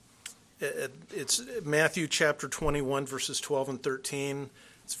It's Matthew chapter 21, verses 12 and 13.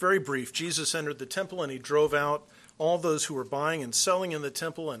 It's very brief. Jesus entered the temple and he drove out all those who were buying and selling in the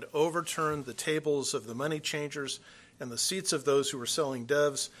temple and overturned the tables of the money changers and the seats of those who were selling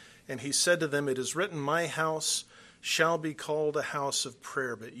doves. And he said to them, "It is written, my house shall be called a house of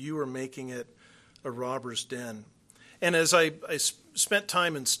prayer, but you are making it a robber's den." And as I spent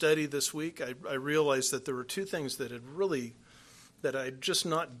time in study this week, I realized that there were two things that I'd just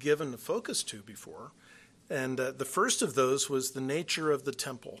not given the focus to before. And the first of those was the nature of the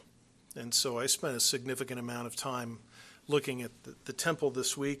temple. And so I spent a significant amount of time looking at the temple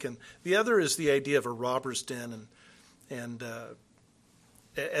this week. And the other is the idea of a robber's den. And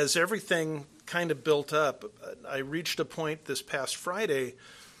as everything kind of built up, I reached a point this past Friday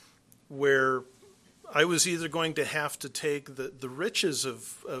where I was either going to have to take the riches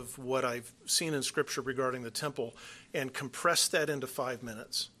of what I've seen in Scripture regarding the temple and compress that into 5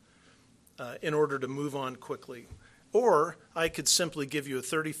 minutes in order to move on quickly. Or I could simply give you a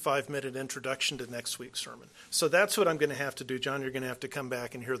 35-minute introduction to next week's sermon. So that's what I'm going to have to do. John, you're going to have to come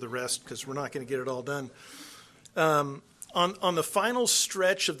back and hear the rest because we're not going to get it all done. On the final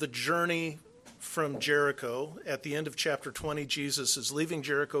stretch of the journey from Jericho, at the end of chapter 20, Jesus is leaving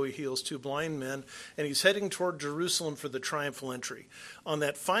Jericho. He heals 2 blind men, and he's heading toward Jerusalem for the triumphal entry. On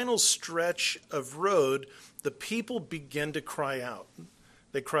that final stretch of road, the people begin to cry out.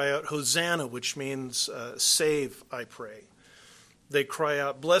 They cry out, "Hosanna," which means save, I pray. They cry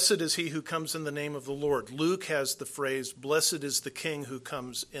out, "Blessed is he who comes in the name of the Lord." Luke has the phrase, "Blessed is the King who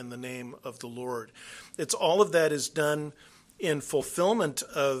comes in the name of the Lord." It's all of that is done in fulfillment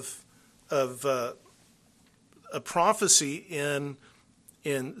of a prophecy in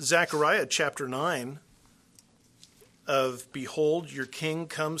Zechariah chapter 9 of, "Behold, your king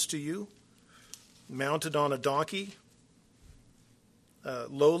comes to you, mounted on a donkey,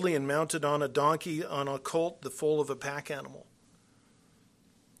 lowly and mounted on a donkey, on a colt, the foal of a pack animal."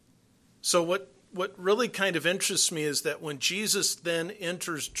 So what really kind of interests me is that when Jesus then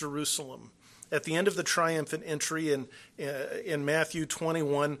enters Jerusalem, at the end of the triumphant entry in Matthew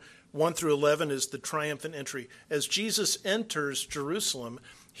 21, 1 through 11 is the triumphant entry. As Jesus enters Jerusalem,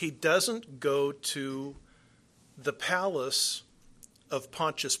 he doesn't go to the palace of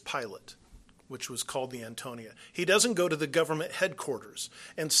Pontius Pilate, which was called the Antonia. He doesn't go to the government headquarters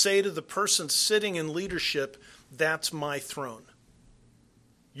and say to the person sitting in leadership, "That's my throne.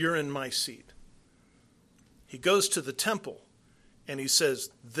 You're in my seat." He goes to the temple and he says,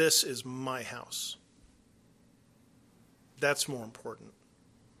 "This is my house." That's more important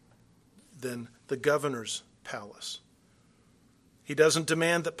than the governor's palace. He doesn't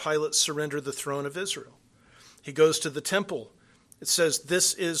demand that Pilate surrender the throne of Israel. He goes to the temple. It says,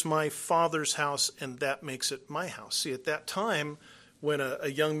 "This is my Father's house," and that makes it my house. See, at that time, when a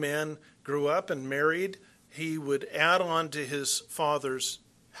young man grew up and married, he would add on to his father's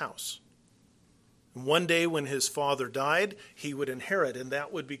house. And one day when his father died, he would inherit, and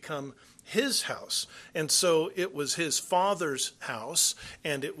that would become his house. And so it was his father's house,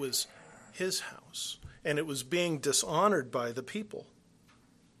 and it was his house, and it was being dishonored by the people.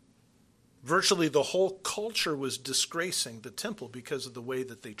 Virtually the whole culture was disgracing the temple because of the way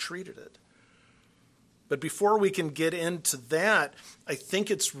that they treated it. But before we can get into that, I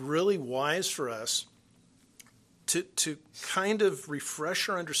think it's really wise for us to kind of refresh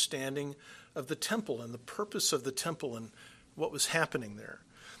our understanding of the temple and the purpose of the temple and what was happening there.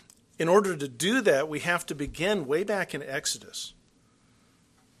 In order to do that, we have to begin way back in Exodus.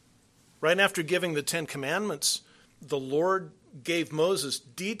 Right after giving the 10 Commandments, the Lord gave Moses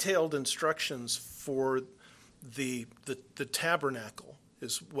detailed instructions for the tabernacle,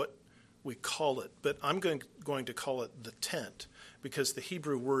 is what we call it. But I'm going to call it the tent, because the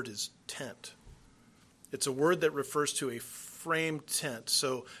Hebrew word is tent. It's a word that refers to a framed tent.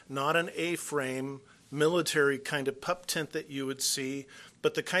 So not an A-frame, military kind of pup tent that you would see,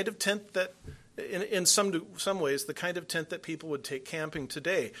 but the kind of tent that, in some ways, the kind of tent that people would take camping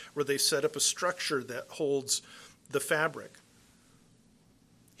today, where they set up a structure that holds the fabric.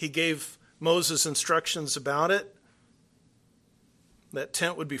 He gave Moses instructions about it. That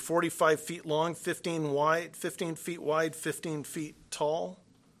tent would be 45 feet long, 15 feet wide, 15 feet tall.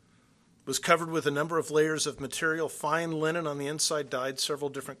 It was covered with a number of layers of material, fine linen on the inside, dyed several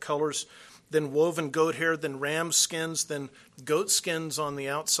different colors, then woven goat hair, then ram skins, then goat skins on the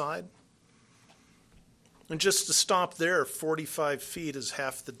outside. And just to stop there, 45 feet is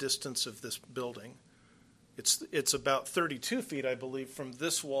half the distance of this building. It's about 32 feet, I believe, from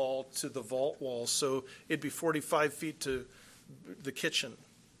this wall to the vault wall, so it'd be 45 feet to the kitchen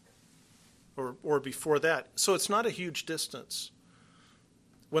or before that. So it's not a huge distance.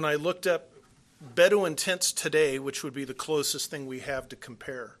 when I looked up Bedouin tents today, which would be the closest thing we have to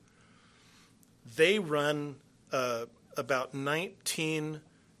compare, they run about 19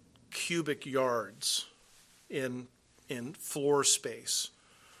 cubic yards in floor space.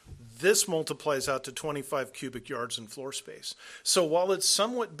 This multiplies out to 25 cubic yards in floor space. So while it's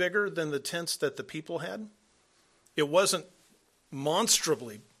somewhat bigger than the tents that the people had, it wasn't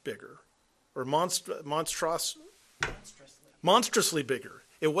monstrously bigger or monstrously bigger.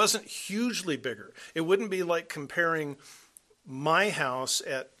 It wasn't hugely bigger. It wouldn't be like comparing my house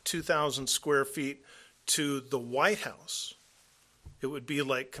at 2,000 square feet to the White House. It would be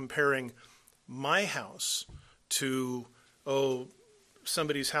like comparing my house to,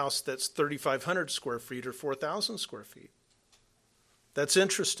 somebody's house that's 3,500 square feet or 4,000 square feet. That's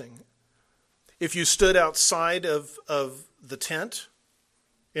interesting. If you stood outside of the tent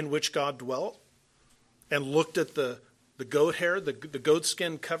in which God dwelt and looked at the goat hair, the goat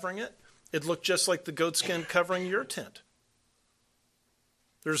skin covering it, it looked just like the goat skin covering your tent.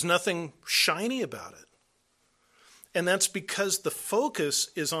 There's nothing shiny about it. And that's because the focus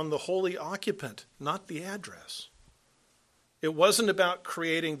is on the holy occupant, not the address. It wasn't about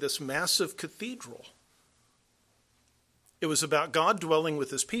creating this massive cathedral. It was about God dwelling with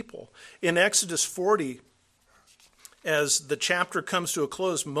his people. In Exodus 40, as the chapter comes to a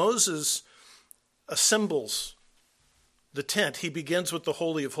close, Moses assembles the tent. He begins with the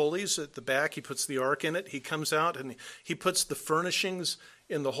Holy of Holies at the back. He puts the ark in it. He comes out and he puts the furnishings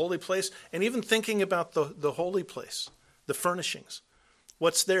in the holy place. And even thinking about the holy place, the furnishings.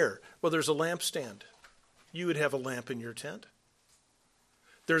 What's there? Well, there's a lampstand. You would have a lamp in your tent.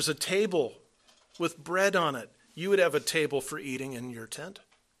 There's a table with bread on it. You would have a table for eating in your tent.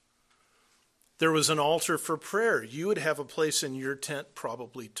 There was an altar for prayer. You would have a place in your tent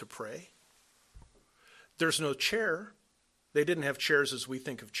probably to pray. There's no chair. They didn't have chairs as we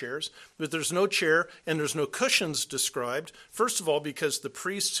think of chairs, but there's no chair and there's no cushions described. First of all, because the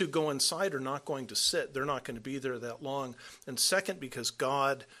priests who go inside are not going to sit. They're not going to be there that long. And second, because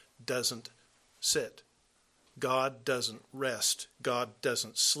God doesn't sit. God doesn't rest. God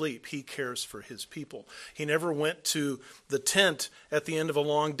doesn't sleep. He cares for his people. He never went to the tent at the end of a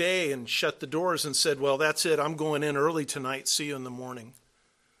long day and shut the doors and said, well, that's it. I'm going in early tonight. See you in the morning.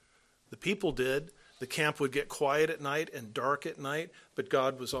 The people did. The camp would get quiet at night and dark at night, but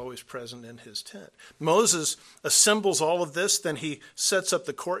God was always present in his tent. Moses assembles all of this, then he sets up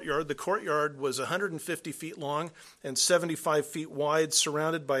the courtyard. The courtyard was 150 feet long and 75 feet wide,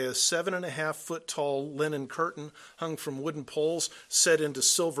 surrounded by a 7.5-foot tall linen curtain hung from wooden poles set into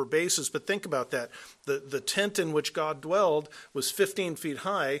silver bases. But think about that. The tent in which God dwelled was 15 feet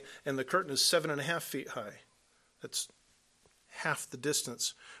high, and the curtain is 7.5 feet high. That's half the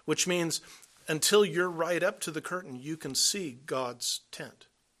distance, which means until you're right up to the curtain, you can see God's tent.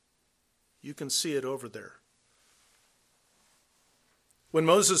 You can see it over there. When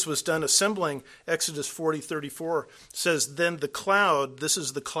Moses was done assembling, Exodus 40:34 says, then the cloud, this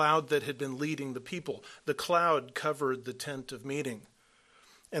is the cloud that had been leading the people, the cloud covered the tent of meeting.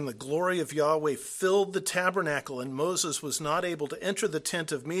 And the glory of Yahweh filled the tabernacle, and Moses was not able to enter the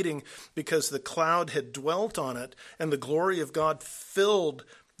tent of meeting because the cloud had dwelt on it, and the glory of God filled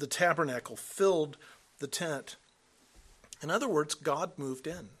the tabernacle, filled the tent. In other words, God moved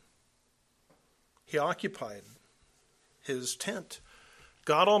in. He occupied his tent.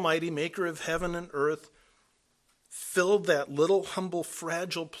 God Almighty, maker of heaven and earth, filled that little, humble,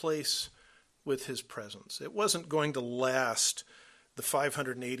 fragile place with his presence. It wasn't going to last the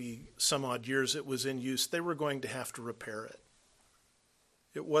 580 some odd years it was in use. They were going to have to repair it.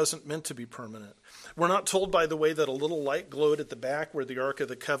 It wasn't meant to be permanent. We're not told, by the way, that a little light glowed at the back where the Ark of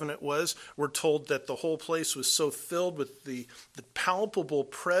the Covenant was. We're told that the whole place was so filled with the palpable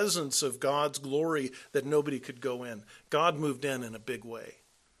presence of God's glory that nobody could go in. God moved in a big way.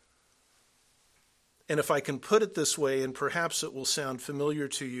 And if I can put it this way, and perhaps it will sound familiar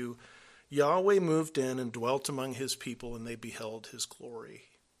to you, Yahweh moved in and dwelt among his people, and they beheld his glory.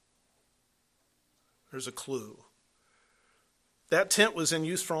 There's a clue. That tent was in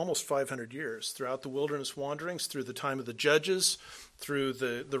use for almost 500 years, throughout the wilderness wanderings, through the time of the judges, through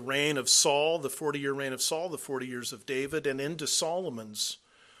the reign of Saul, the 40-year reign of Saul, the 40 years of David, and into Solomon's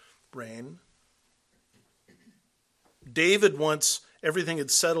reign. David, once everything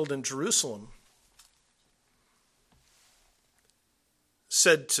had settled in Jerusalem,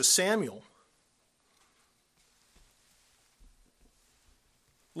 said to Samuel,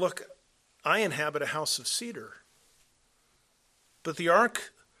 look, I inhabit a house of cedar, but the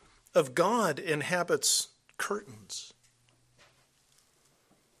ark of God inhabits curtains.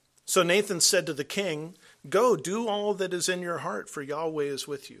 So Nathan said to the king, Go, do all that is in your heart, for Yahweh is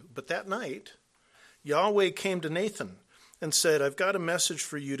with you. But that night, Yahweh came to Nathan and said, I've got a message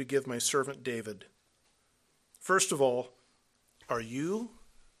for you to give my servant David. First of all, are you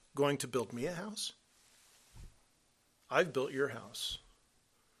going to build me a house? I've built your house.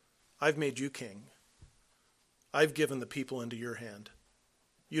 I've made you king. I've given the people into your hand.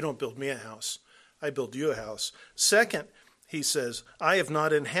 You don't build me a house. I build you a house. Second, he says, I have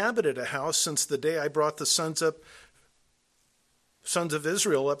not inhabited a house since the day I brought the sons of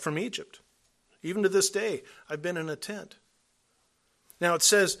Israel up from Egypt. Even to this day, I've been in a tent. Now it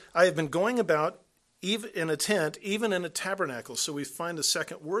says, I have been going about even in a tent, even in a tabernacle. So we find the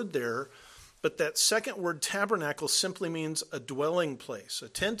second word there. But that second word, tabernacle, simply means a dwelling place. A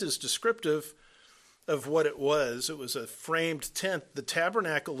tent is descriptive of what it was. It was a framed tent. The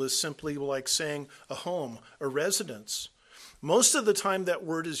tabernacle is simply like saying a home, a residence. Most of the time that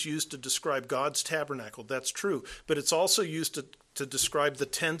word is used to describe God's tabernacle. That's true. But it's also used to describe the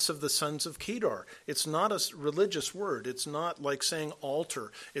tents of the sons of Kedar. It's not a religious word. It's not like saying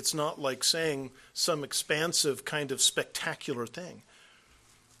altar. It's not like saying some expansive kind of spectacular thing.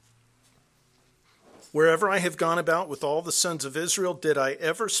 Wherever I have gone about with all the sons of Israel, did I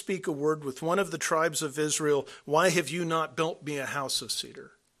ever speak a word with one of the tribes of Israel? Why have you not built me a house of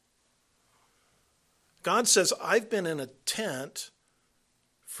cedar? God says, I've been in a tent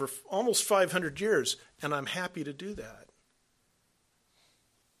for almost 500 years, and I'm happy to do that.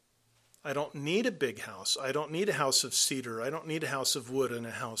 I don't need a big house. I don't need a house of cedar. I don't need a house of wood and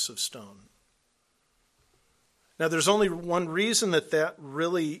a house of stone. Now, there's only one reason that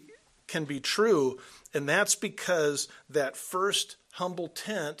really can be true, and that's because that first humble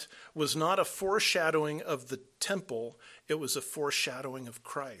tent was not a foreshadowing of the temple. It was a foreshadowing of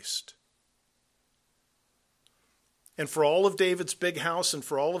Christ. And for all of David's big house and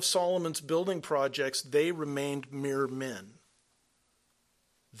for all of Solomon's building projects, they remained mere men.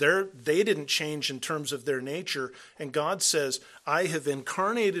 They didn't change in terms of their nature. And God says, I have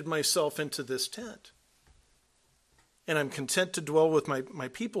incarnated myself into this tent. And I'm content to dwell with my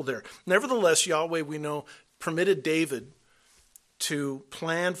people there. Nevertheless, Yahweh, we know, permitted David to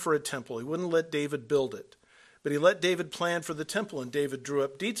plan for a temple. He wouldn't let David build it. But he let David plan for the temple, and David drew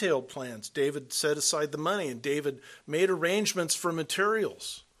up detailed plans. David set aside the money, and David made arrangements for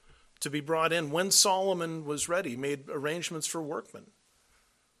materials to be brought in. When Solomon was ready, he made arrangements for workmen.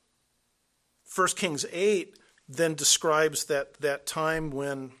 1 Kings 8 then describes that time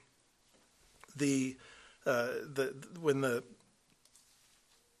when that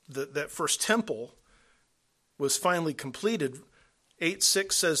first temple was finally completed.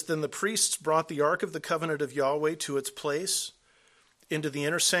 8:6 says, Then the priests brought the ark of the covenant of Yahweh to its place, into the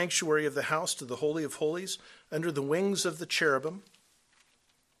inner sanctuary of the house, to the Holy of Holies, under the wings of the cherubim.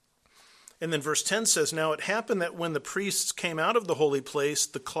 And then verse 10 says, Now it happened that when the priests came out of the holy place,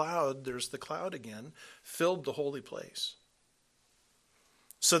 the cloud, there's the cloud again, filled the holy place,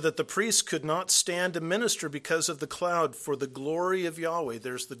 so that the priests could not stand to minister because of the cloud, for the glory of Yahweh,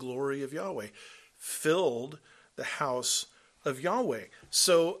 there's the glory of Yahweh, filled the house of Yahweh.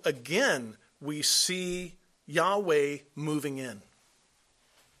 So again, we see Yahweh moving in.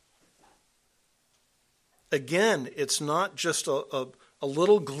 Again, it's not just a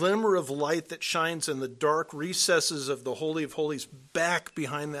little glimmer of light that shines in the dark recesses of the Holy of Holies back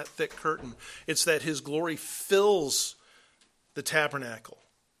behind that thick curtain. It's that his glory fills the tabernacle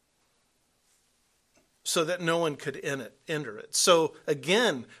so that no one could enter it. So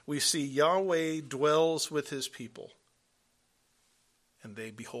again, we see Yahweh dwells with his people, and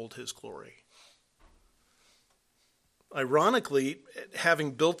they behold his glory. Ironically,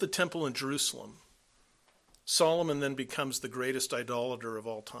 having built the temple in Jerusalem, Solomon then becomes the greatest idolater of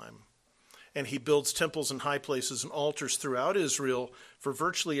all time. And he builds temples and high places and altars throughout Israel for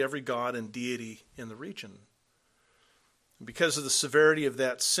virtually every god and deity in the region. And because of the severity of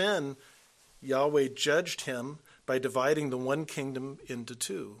that sin, Yahweh judged him by dividing the one kingdom into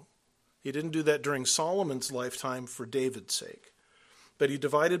two. He didn't do that during Solomon's lifetime for David's sake. But he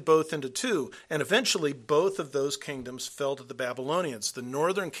divided both into two, and eventually both of those kingdoms fell to the Babylonians. The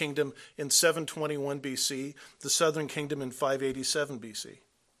northern kingdom in 721 BC, the southern kingdom in 587 BC.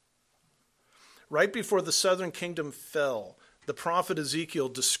 Right before the southern kingdom fell, the prophet Ezekiel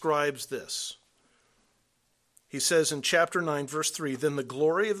describes this. He says in chapter 9, verse 3, Then the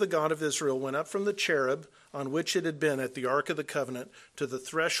glory of the God of Israel went up from the cherub on which it had been at the Ark of the Covenant to the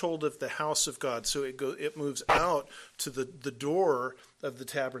threshold of the house of God. So it moves out to the door of the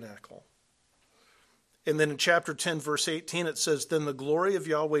tabernacle. And then in chapter 10, verse 18, it says, Then the glory of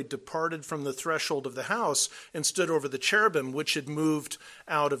Yahweh departed from the threshold of the house and stood over the cherubim, which had moved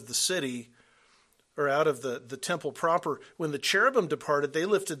out of the city or out of the temple proper. When the cherubim departed, they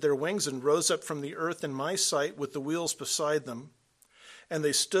lifted their wings and rose up from the earth in my sight with the wheels beside them. And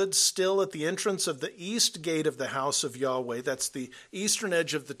they stood still at the entrance of the east gate of the house of Yahweh. That's the eastern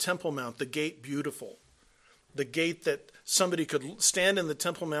edge of the Temple Mount, the gate beautiful. The gate that somebody could stand in the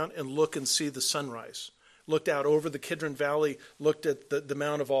Temple Mount and look and see the sunrise. Looked out over the Kidron Valley, looked at the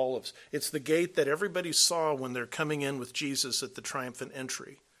Mount of Olives. It's the gate that everybody saw when they're coming in with Jesus at the triumphant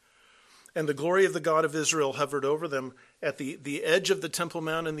entry. And the glory of the God of Israel hovered over them at the edge of the Temple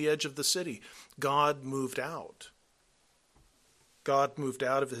Mount and the edge of the city. God moved out. God moved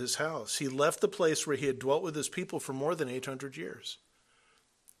out of his house. He left the place where he had dwelt with his people for more than 800 years,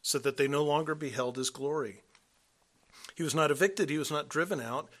 so that they no longer beheld his glory. He was not evicted. He was not driven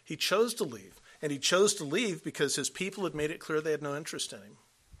out. He chose to leave. And he chose to leave because his people had made it clear they had no interest in him.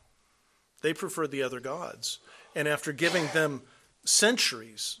 They preferred the other gods. And after giving them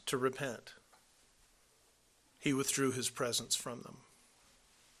centuries to repent, he withdrew his presence from them.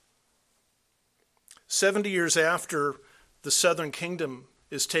 70 years after the southern kingdom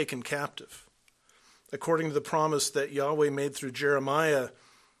is taken captive, according to the promise that Yahweh made through Jeremiah,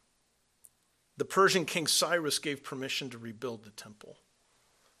 the Persian king Cyrus gave permission to rebuild the temple.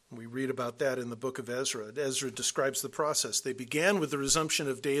 We read about that in the book of Ezra. Ezra describes the process. They began with the resumption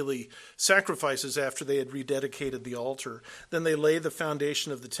of daily sacrifices after they had rededicated the altar. Then they lay the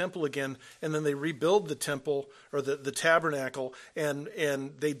foundation of the temple again, and then they rebuild the temple, or the tabernacle, and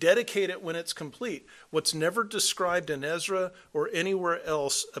they dedicate it when it's complete. What's never described in Ezra or anywhere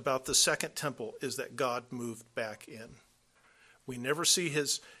else about the second temple is that God moved back in. We never see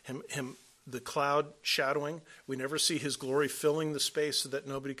him the cloud shadowing. We never see his glory filling the space so that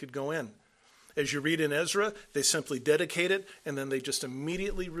nobody could go in. As you read in Ezra, they simply dedicate it, and then they just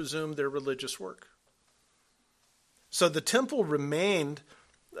immediately resume their religious work. So the temple remained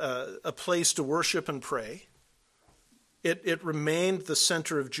a place to worship and pray. It remained the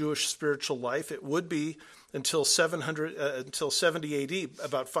center of Jewish spiritual life. It would be until 70 AD,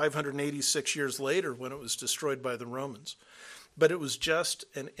 about 586 years later, when it was destroyed by the Romans. But it was just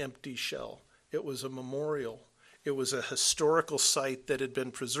an empty shell. It was a memorial. It was a historical site that had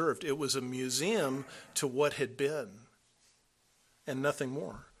been preserved. It was a museum to what had been, and nothing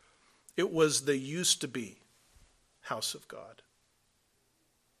more. It was the used to be house of God.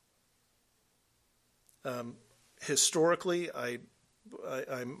 Historically,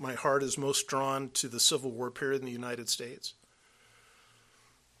 my heart is most drawn to the Civil War period in the United States.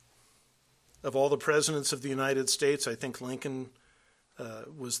 Of all the presidents of the United States, I think Lincoln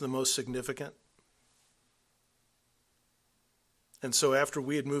was the most significant. And so after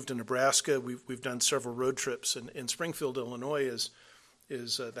we had moved to Nebraska, we've done several road trips. And in Springfield, Illinois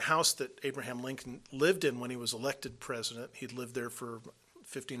is the house that Abraham Lincoln lived in when he was elected president. He'd lived there for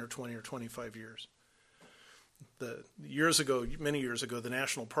 15 or 20 or 25 years. Many years ago, the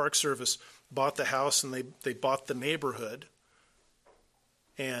National Park Service bought the house, and they bought the neighborhood.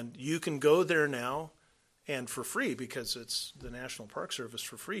 And you can go there now, and for free, because it's the National Park Service,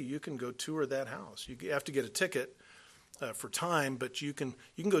 for free, you can go tour that house. You have to get a ticket for time, but you can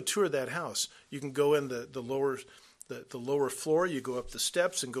go tour that house. You can go in the lower floor. You go up the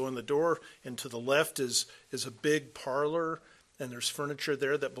steps and go in the door, and to the left is a big parlor, and there's furniture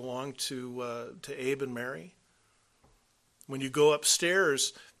there that belonged to Abe and Mary. When you go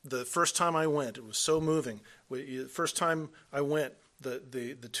upstairs, the first time I went, it was so moving. The first time I went,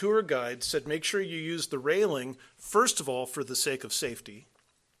 the tour guide said, make sure you use the railing, first of all, for the sake of safety,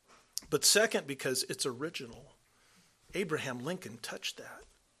 but second, because it's original. Abraham Lincoln touched that.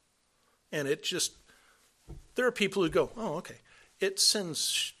 And it just, there are people who go, oh, okay. It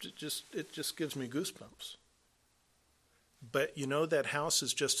just gives me goosebumps. But you know, that house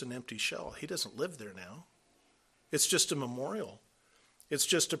is just an empty shell. He doesn't live there now. It's just a memorial. It's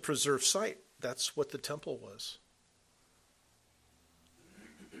just a preserved site. That's what the temple was.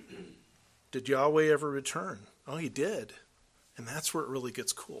 Did Yahweh ever return? Oh, he did. And that's where it really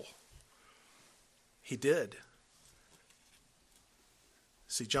gets cool. He did.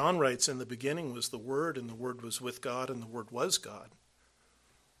 See, John writes, in the beginning was the Word, and the Word was with God, and the Word was God.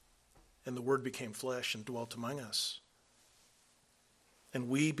 And the Word became flesh and dwelt among us. And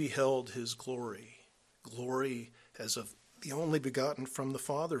we beheld his glory as of the only begotten from the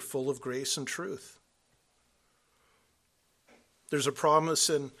Father, full of grace and truth. There's a promise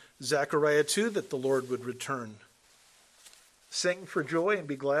in Zechariah 2 that the Lord would return. Sing for joy and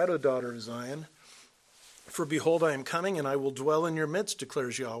be glad, O daughter of Zion. For behold, I am coming, and I will dwell in your midst,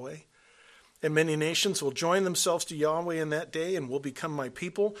 declares Yahweh. And many nations will join themselves to Yahweh in that day and will become my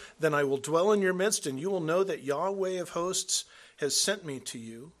people. Then I will dwell in your midst, and you will know that Yahweh of hosts has sent me to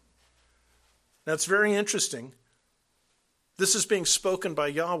you. That's very interesting. This is being spoken by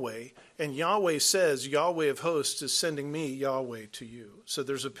Yahweh, and Yahweh says, Yahweh of hosts is sending me, Yahweh, to you. So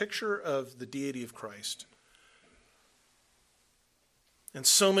there's a picture of the deity of Christ. And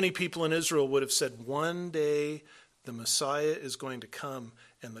so many people in Israel would have said, one day the Messiah is going to come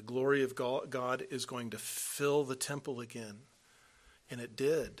and the glory of God is going to fill the temple again. And it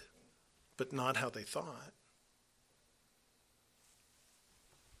did, but not how they thought.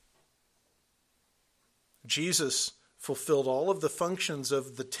 Jesus fulfilled all of the functions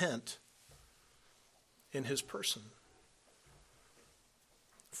of the tent in his person.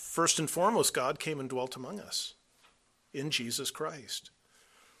 First and foremost, God came and dwelt among us in Jesus Christ.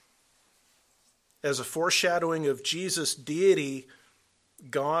 As a foreshadowing of Jesus' deity,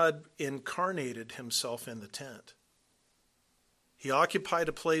 God incarnated himself in the tent. He occupied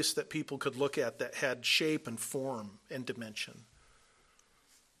a place that people could look at that had shape and form and dimension.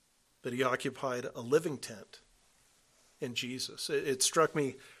 But he occupied a living tent in Jesus. It struck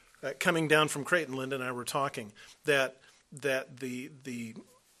me coming down from Creighton, Linda and I were talking, that the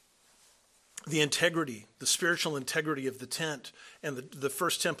integrity, the spiritual integrity of the tent and the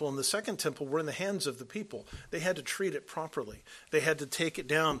first temple and the second temple were in the hands of the people. They had to treat it properly. They had to take it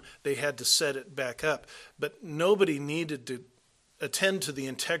down. They had to set it back up. But nobody needed to attend to the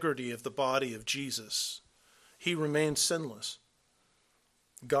integrity of the body of Jesus. He remained sinless.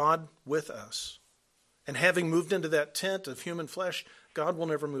 God with us. And having moved into that tent of human flesh, God will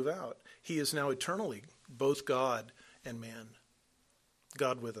never move out. He is now eternally both God and man.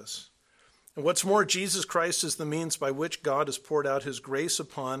 God with us. And what's more, Jesus Christ is the means by which God has poured out his grace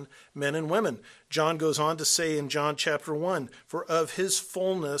upon men and women. John goes on to say in John chapter 1, for of his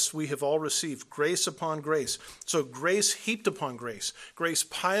fullness we have all received grace upon grace. So grace heaped upon grace, grace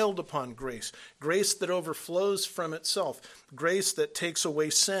piled upon grace, grace that overflows from itself, grace that takes away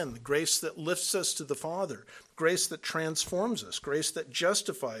sin, grace that lifts us to the Father, grace that transforms us, grace that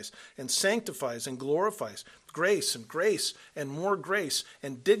justifies and sanctifies and glorifies. Grace and more grace,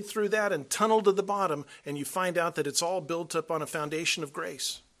 and dig through that and tunnel to the bottom, and you find out that it's all built up on a foundation of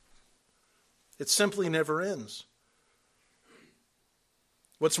grace. It simply never ends.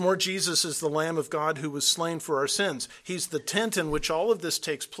 What's more, Jesus is the Lamb of God who was slain for our sins. He's the tent in which all of this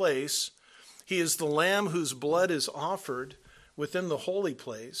takes place. He is the Lamb whose blood is offered within the holy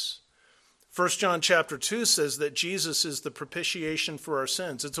place. 1 John chapter 2 says that Jesus is the propitiation for our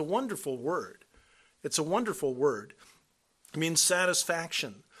sins. It's a wonderful word. It's a wonderful word. It means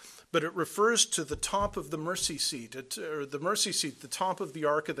satisfaction, but it refers to the top of the mercy seat, the top of the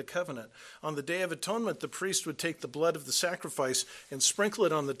Ark of the Covenant. On the Day of Atonement, the priest would take the blood of the sacrifice and sprinkle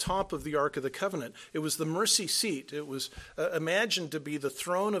it on the top of the Ark of the Covenant. It was the mercy seat. It was imagined to be the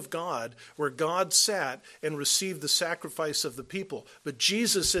throne of God, where God sat and received the sacrifice of the people. But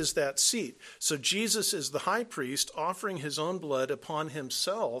Jesus is that seat. So Jesus is the high priest offering his own blood upon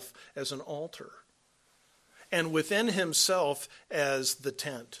himself as an altar, and within himself as the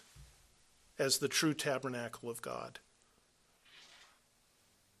tent, as the true tabernacle of God.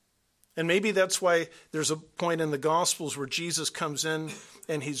 And maybe that's why there's a point in the Gospels where Jesus comes in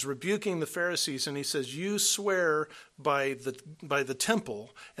and he's rebuking the Pharisees, and he says, you swear by the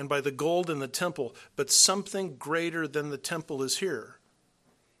temple and by the gold in the temple, but something greater than the temple is here.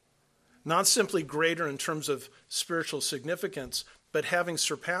 Not simply greater in terms of spiritual significance, but having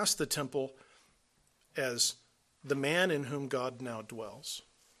surpassed the temple as the man in whom God now dwells.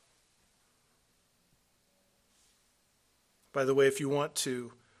 By the way, if you want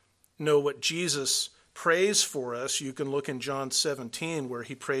to know what Jesus prays for us, you can look in John 17, where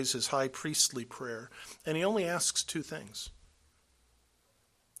he prays his high priestly prayer. And he only asks two things.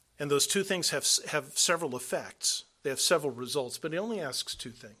 And those two things have several effects. They have several results, but he only asks two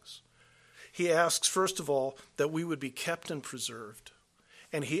things. He asks, first of all, that we would be kept and preserved.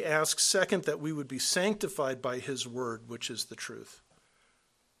 And he asks, second, that we would be sanctified by his word, which is the truth.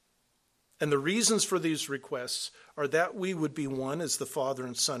 And the reasons for these requests are that we would be one as the Father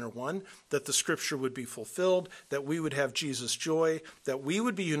and Son are one, that the Scripture would be fulfilled, that we would have Jesus' joy, that we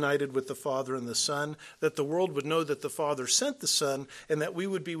would be united with the Father and the Son, that the world would know that the Father sent the Son, and that we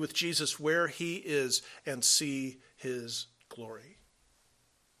would be with Jesus where he is and see his glory.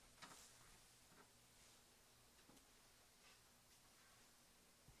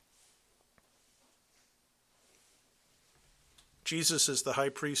 Jesus is the high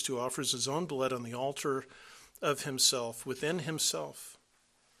priest who offers his own blood on the altar of himself, within himself,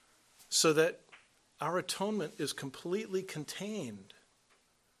 so that our atonement is completely contained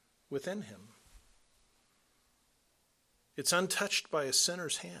within him. It's untouched by a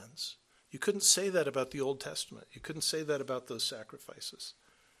sinner's hands. You couldn't say that about the Old Testament. You couldn't say that about those sacrifices.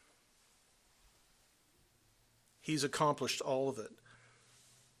 He's accomplished all of it.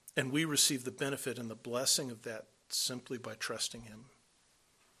 And we receive the benefit and the blessing of that simply by trusting him.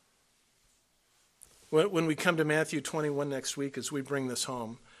 When we come to Matthew 21 next week, as we bring this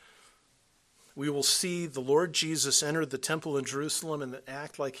home, we will see the Lord Jesus enter the temple in Jerusalem and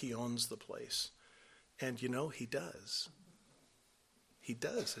act like he owns the place. And he does. He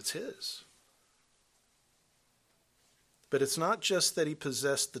does. It's his. But it's not just that he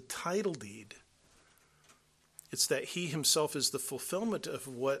possessed the title deed. It's that he himself is the fulfillment of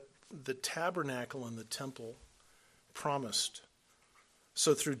what the tabernacle and the temple promised.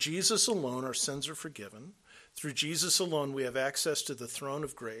 So through Jesus alone, our sins are forgiven. Through Jesus alone, we have access to the throne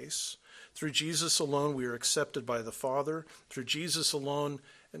of grace. Through Jesus alone, we are accepted by the Father. Through Jesus alone,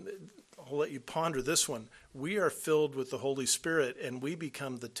 and I'll let you ponder this one, we are filled with the Holy Spirit, and we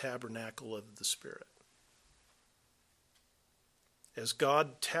become the tabernacle of the Spirit. As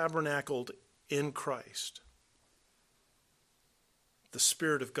God tabernacled in Christ, the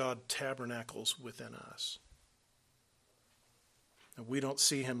Spirit of God tabernacles within us. And we don't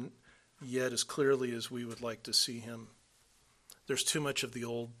see him yet as clearly as we would like to see him. There's too much of the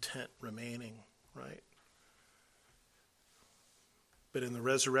old tent remaining, right? But in the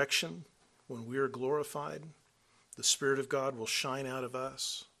resurrection, when we are glorified, the Spirit of God will shine out of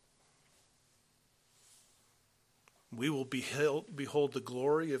us. We will behold the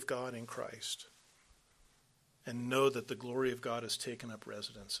glory of God in Christ and know that the glory of God has taken up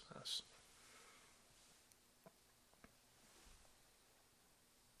residence in us.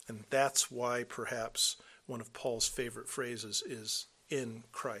 And that's why perhaps one of Paul's favorite phrases is in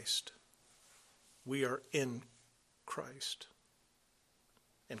Christ. We are in Christ.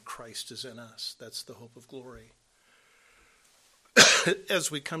 And Christ is in us. That's the hope of glory.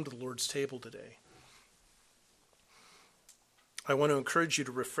 As we come to the Lord's table today, I want to encourage you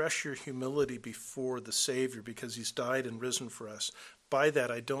to refresh your humility before the Savior because he's died and risen for us. By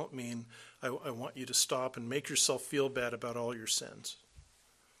that, I don't mean I want you to stop and make yourself feel bad about all your sins.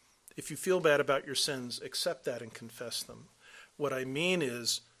 If you feel bad about your sins, accept that and confess them. What I mean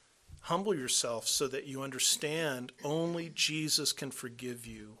is humble yourself so that you understand only Jesus can forgive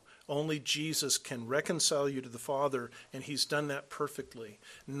you. Only Jesus can reconcile you to the Father, and he's done that perfectly.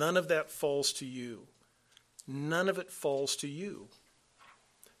 None of that falls to you. None of it falls to you.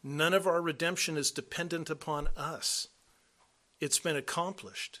 None of our redemption is dependent upon us. It's been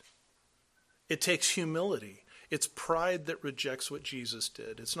accomplished. It takes humility. It's pride that rejects what Jesus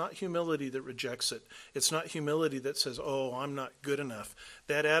did. It's not humility that rejects it. It's not humility that says, oh, I'm not good enough.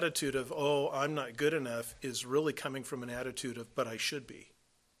 That attitude of, oh, I'm not good enough is really coming from an attitude of, but I should be.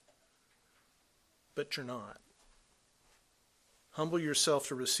 But you're not. Humble yourself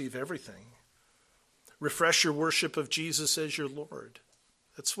to receive everything. Refresh your worship of Jesus as your Lord.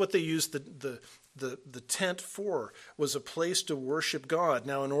 That's what they used the tent for, was a place to worship God.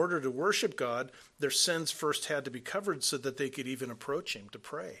 Now, in order to worship God, their sins first had to be covered so that they could even approach him to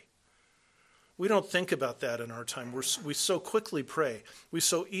pray. We don't think about that in our time. We so quickly pray. We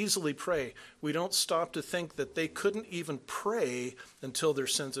so easily pray. We don't stop to think that they couldn't even pray until their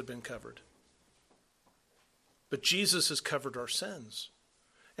sins had been covered. But Jesus has covered our sins.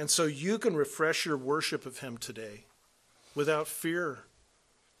 And so you can refresh your worship of him today without fear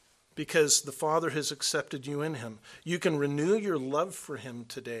because the Father has accepted you in him. You can renew your love for him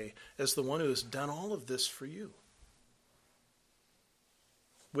today as the one who has done all of this for you.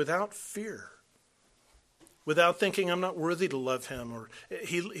 Without fear. Without thinking I'm not worthy to love him or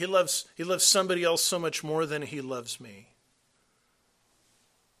he loves somebody else so much more than he loves me.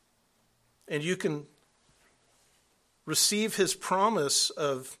 And you can receive his promise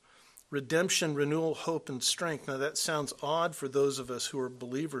of redemption, renewal, hope, and strength. Now that sounds odd for those of us who are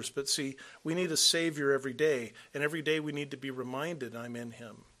believers, but see, we need a Savior every day, and every day we need to be reminded I'm in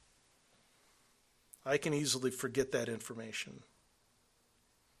him. I can easily forget that information.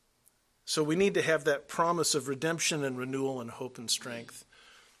 So we need to have that promise of redemption and renewal and hope and strength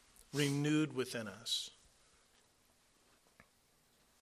renewed within us.